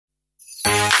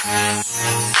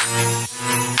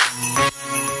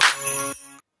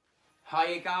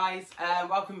Hi guys,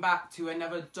 welcome back to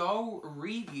another doll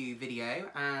review video,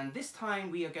 and this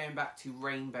time we are going back to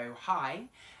Rainbow High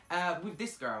with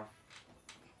this girl.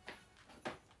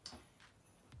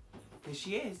 Here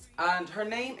she is, and her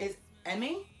name is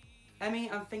Emmy.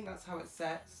 Emmy, I think that's how it's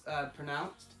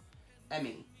pronounced.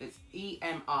 Emmy, it's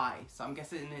E-M-I, so I'm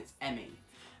guessing it's Emmy.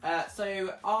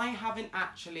 So I haven't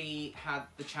actually had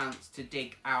the chance to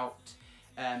dig out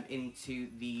into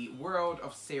the world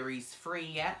of Series 3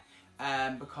 yet.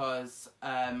 Because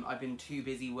I've been too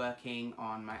busy working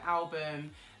on my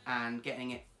album and getting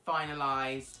it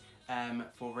finalised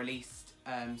for release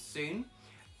soon,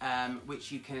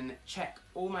 which you can check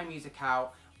all my music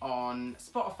out on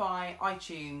Spotify,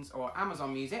 iTunes or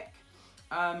Amazon Music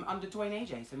under Duane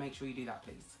AJ, so make sure you do that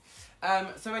please.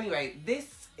 So anyway,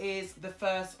 this is the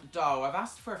first doll. I've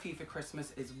asked for a few for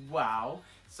Christmas as well,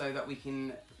 so that we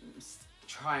can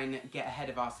try and get ahead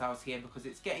of ourselves here, because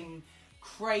it's getting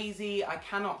crazy. I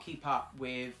cannot keep up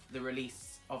with the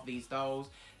release of these dolls,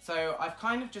 so I've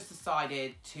kind of just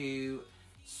decided to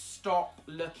stop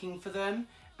looking for them,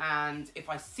 and if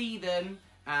I see them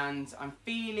and I'm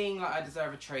feeling like I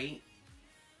deserve a treat,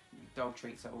 doll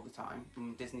treats are all the time,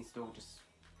 and Disney Store just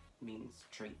means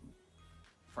treat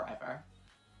forever.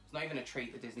 It's not even a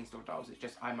treat, the Disney Store dolls, it's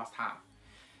just I must have,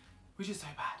 which is so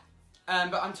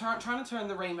bad. But I'm trying to turn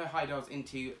the Rainbow High dolls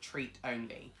into treat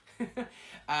only.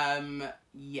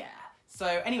 Yeah. So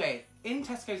anyway, in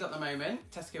Tesco's at the moment,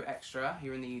 Tesco Extra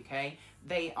here in the UK,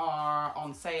 they are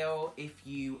on sale if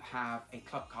you have a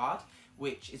club card,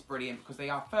 which is brilliant because they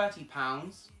are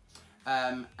 £30.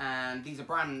 And these are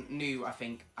brand new, I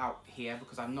think, out here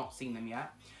because I've not seen them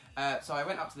yet. So I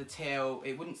went up to the till,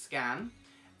 it wouldn't scan,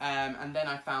 and then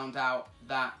I found out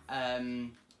that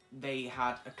they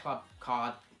had a club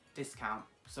card discount.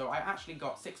 So I actually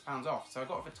got £6 off, so I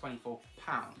got it for £24.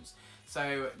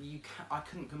 So I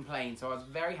couldn't complain, so I was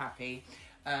very happy.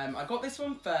 I got this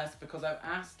one first because I've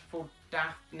asked for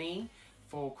Daphne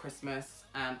for Christmas,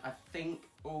 and I think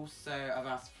also I've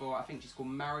asked for, I think she's called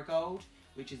Marigold,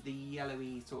 which is the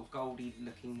yellowy sort of goldy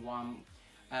looking one.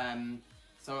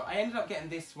 So I ended up getting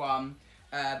this one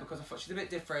because I thought she's a bit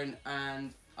different,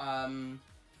 and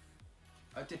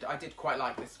I did quite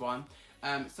like this one.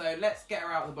 So let's get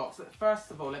her out of the box.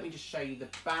 First of all, let me just show you the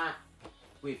back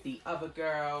with the other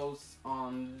girls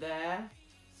on there.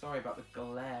 Sorry about the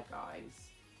glare, guys,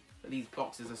 but these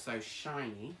boxes are so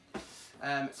shiny.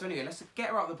 So anyway, let's get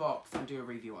her out of the box and do a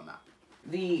review on that.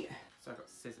 So I've got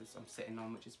scissors I'm sitting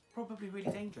on, which is probably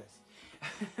really dangerous.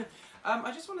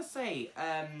 I just want to say,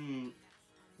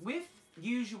 with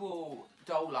usual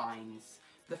doll lines,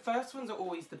 the first ones are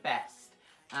always the best,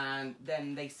 and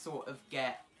then they sort of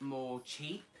get more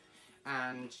cheap,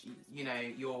 and you know,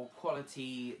 your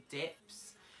quality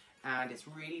dips, and it's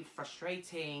really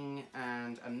frustrating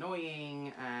and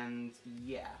annoying, and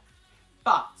yeah.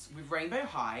 But with Rainbow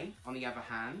High, on the other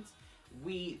hand,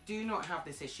 we do not have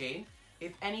this issue.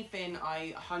 If anything,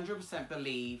 I 100%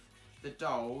 believe the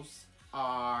dolls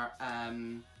are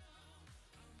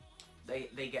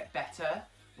they get better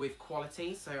with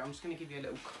quality. So I'm just going to give you a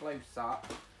little close-up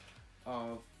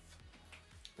of,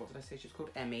 what did I say she's called?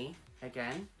 Emmy,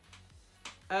 again.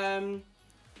 I'm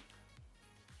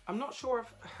not sure of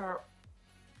her,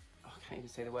 oh, I can't even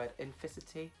say the word,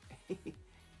 ethnicity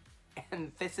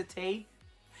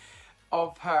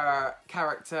of her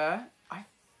character. I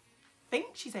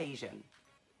think she's Asian,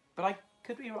 but I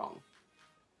could be wrong.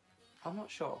 I'm not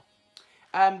sure.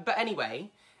 But anyway,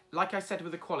 like I said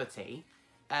with the quality,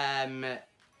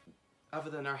 other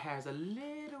than her hair is a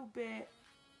little bit,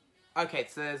 okay,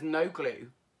 so there's no glue.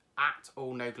 At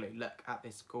all, no glue. Look at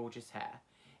this gorgeous hair.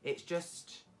 It's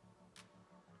just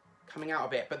coming out a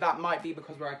bit, but that might be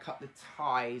because where I cut the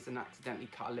ties and accidentally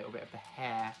cut a little bit of the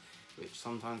hair, which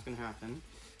sometimes can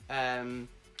happen.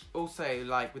 Also,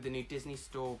 like with the new Disney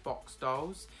Store box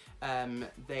dolls,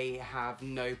 they have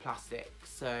no plastic,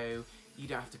 so you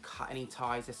don't have to cut any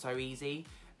ties. They're so easy.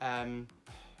 I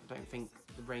don't think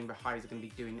the Rainbow Highs are going to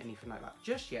be doing anything like that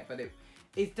just yet, but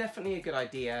it's definitely a good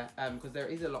idea, because there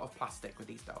is a lot of plastic with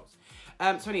these dolls.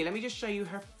 So anyway, let me just show you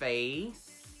her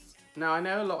face. Now, I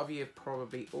know a lot of you have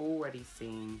probably already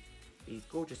seen these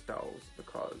gorgeous dolls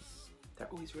because they're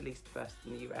always released first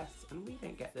in the US, and we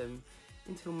don't get them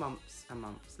until months and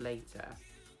months later.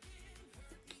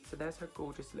 So there's her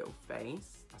gorgeous little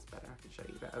face. That's better, I can show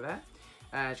you better there.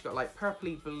 She's got like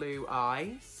purpley blue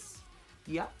eyes.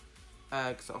 Yep.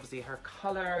 Because obviously her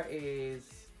colour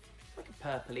is like a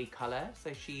purpley colour,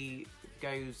 so she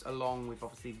goes along with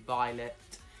obviously violet.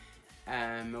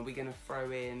 Are we going to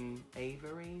throw in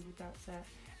Avery with that set?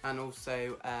 And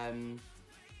also,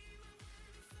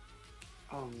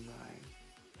 oh no,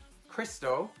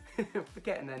 Crystal.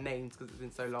 Forgetting their names because it's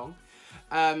been so long.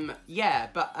 Yeah,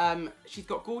 but she's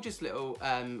got gorgeous little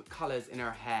colours in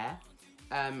her hair.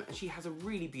 And she has a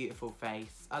really beautiful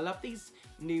face. I love these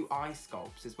new eye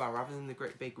sculpts as well, rather than the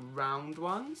great big round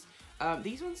ones.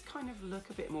 These ones kind of look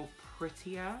a bit more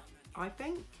prettier, I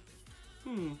think.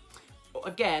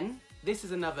 Again, this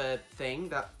is another thing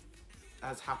that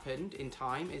has happened in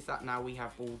time, is that now we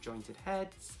have ball jointed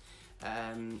heads.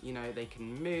 You know, they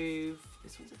can move.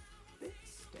 This one's a bit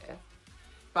stiff.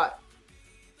 But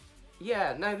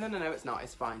yeah, no, it's not.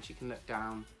 It's fine. She can look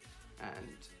down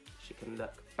and she can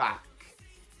look back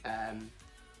and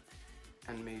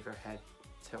move her head,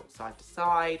 tilt side to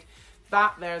side.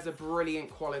 That there's a brilliant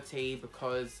quality,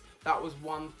 because that was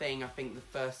one thing I think the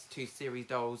first two series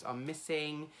dolls are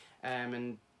missing,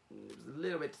 and it was a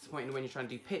little bit disappointing when you're trying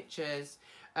to do pictures.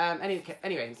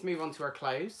 Anyway, let's move on to her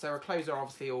clothes. So her clothes are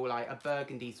obviously all like a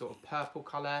burgundy sort of purple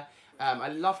colour. I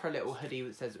love her little hoodie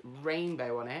that says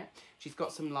rainbow on it. She's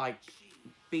got some like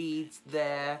beads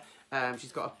there.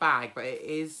 She's got a bag, but it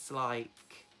is like,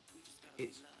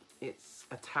 it's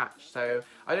attached. So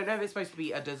I don't know if it's supposed to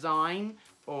be a design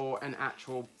or an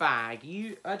actual bag.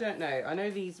 I don't know. I know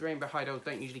these rainbow high dolls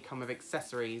don't usually come with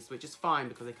accessories, which is fine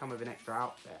because they come with an extra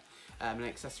outfit. And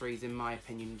accessories, in my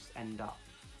opinion, just end up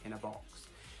in a box.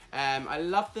 I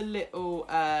love the little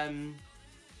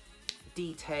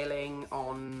detailing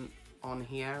on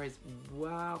here as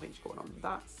well. I think she's got one on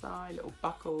that side, little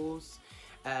buckles.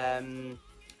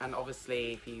 And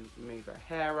obviously, if you move her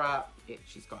hair up,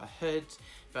 she's got a hood.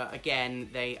 But again,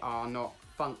 they are not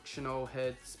functional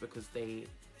hoods because they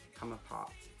come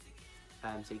apart,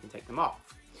 so you can take them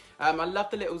off. I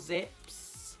love the little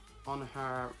zips on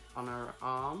her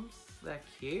arms. They're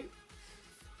cute.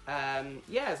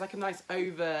 Yeah, it's like a nice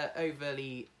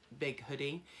overly big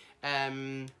hoodie.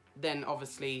 Then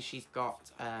obviously she's got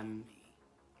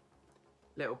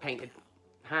little painted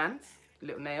hands,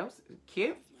 little nails.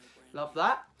 Cute. Love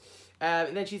that.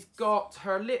 And then she's got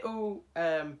her little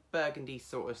burgundy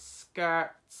sort of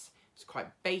skirt. It's quite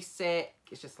basic.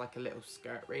 It's just like a little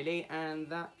skirt, really. And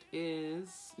that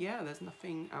is, yeah, there's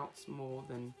nothing else more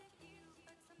than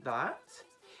that.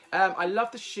 I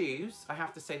love the shoes. I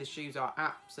have to say the shoes are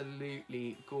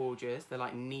absolutely gorgeous. They're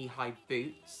like knee-high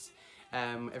boots.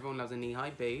 Everyone loves a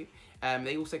knee-high boot.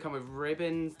 They also come with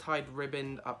ribbons, tied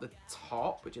ribbon up the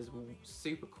top, which is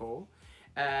super cool.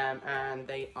 And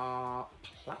they are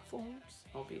platforms,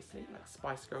 obviously, like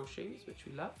Spice Girl shoes, which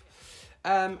we love.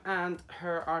 And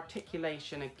her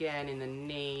articulation, again, in the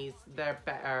knees, they're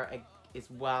better as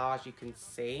well, as you can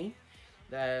see.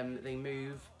 They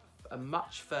move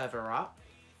much further up.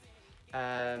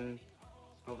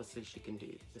 Obviously, she can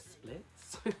do the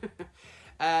splits.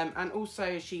 And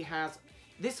also, she has...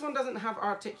 This one doesn't have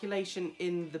articulation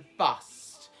in the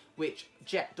bust, which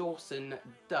Jet Dawson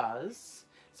does.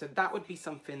 So that would be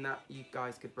something that you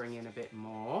guys could bring in a bit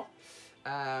more.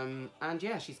 And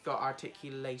yeah, she's got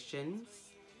articulations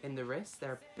in the wrists.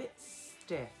 They're a bit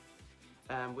stiff,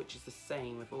 which is the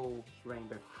same with all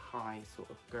Rainbow High sort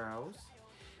of girls.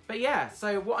 But yeah,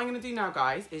 so what I'm going to do now,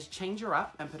 guys, is change her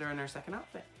up and put her in her second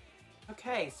outfit.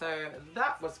 Okay, so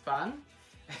that was fun.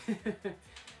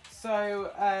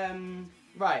 So,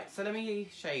 right, so let me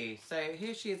show you. So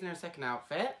here she is in her second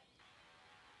outfit.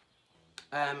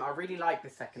 I really like the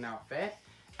second outfit.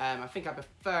 I think I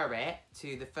prefer it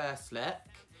to the first look.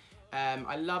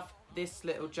 I love this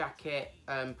little jacket,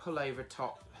 pullover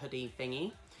top hoodie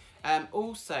thingy.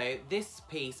 Also, this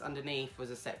piece underneath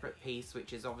was a separate piece,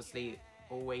 which is obviously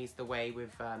always the way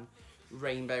with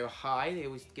Rainbow High. They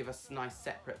always give us nice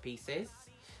separate pieces.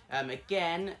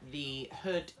 Again, the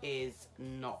hood is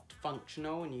not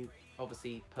functional, and you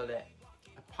obviously pull it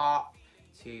apart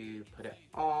to put it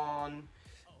on.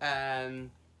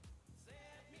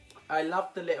 I love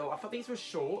the little, I thought these were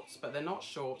shorts, but they're not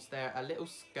shorts. They're a little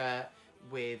skirt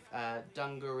with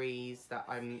dungarees that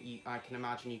I can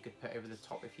imagine you could put over the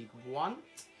top if you'd want.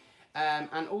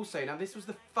 And also, now this was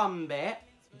the fun bit,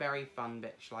 very fun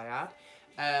bit, shall I add?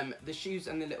 The shoes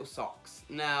and the little socks.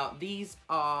 Now, these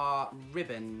are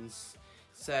ribbons,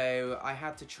 so I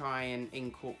had to try and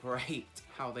incorporate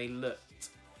how they looked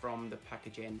from the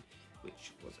packaging,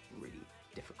 which was really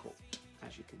difficult,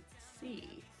 as you can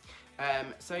see.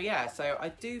 So yeah, so I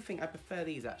do think I prefer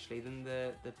these actually than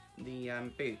the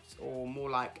boots, or more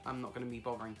like I'm not going to be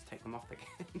bothering to take them off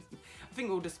again. I think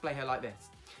we'll display her like this.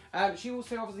 She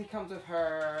also obviously comes with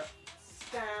her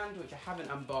stand, which I haven't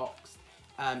unboxed,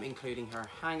 including her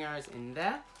hangers in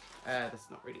there. That's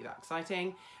not really that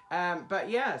exciting. But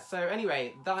yeah, so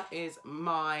anyway, that is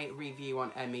my review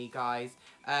on Emmy, guys.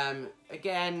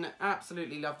 Again,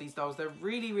 absolutely love these dolls. They're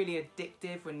really, really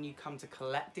addictive when you come to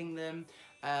collecting them.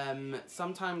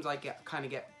 Sometimes I kind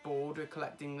of get bored with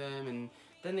collecting them, and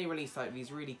then they release like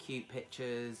these really cute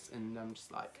pictures, and I'm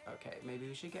just like, okay, maybe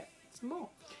we should get some more.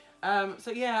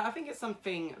 So yeah, I think it's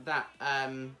something that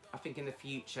I think in the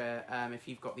future, if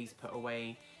you've got these put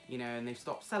away, you know, and they've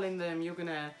stopped selling them, you're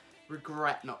gonna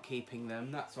regret not keeping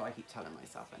them. That's what I keep telling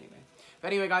myself anyway. But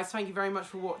anyway, guys, thank you very much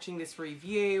for watching this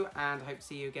review, and I hope to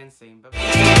see you again soon. Bye-bye.